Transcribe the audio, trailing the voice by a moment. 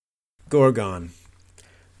Gorgon,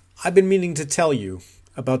 I've been meaning to tell you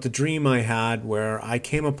about the dream I had where I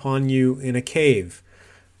came upon you in a cave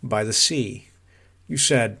by the sea. You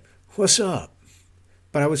said, "What's up?"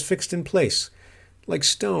 But I was fixed in place, like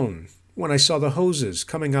stone, when I saw the hoses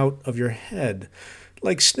coming out of your head,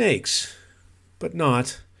 like snakes, but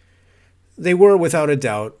not. They were, without a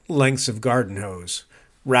doubt, lengths of garden hose,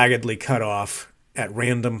 raggedly cut off at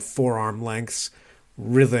random forearm lengths,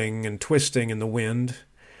 writhing and twisting in the wind.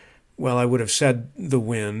 Well, I would have said the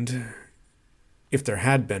wind, if there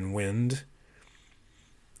had been wind.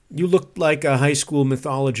 You looked like a high school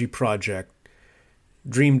mythology project,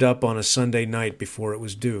 dreamed up on a Sunday night before it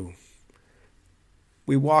was due.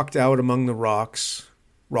 We walked out among the rocks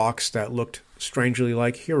that looked strangely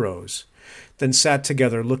like heroes, then sat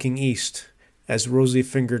together looking east as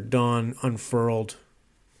rosy-fingered dawn unfurled,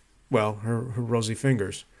 her rosy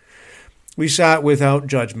fingers. We sat without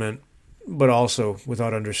judgment, but also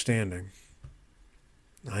without understanding.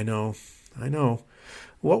 I know.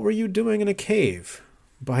 What were you doing in a cave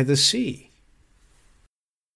by the sea?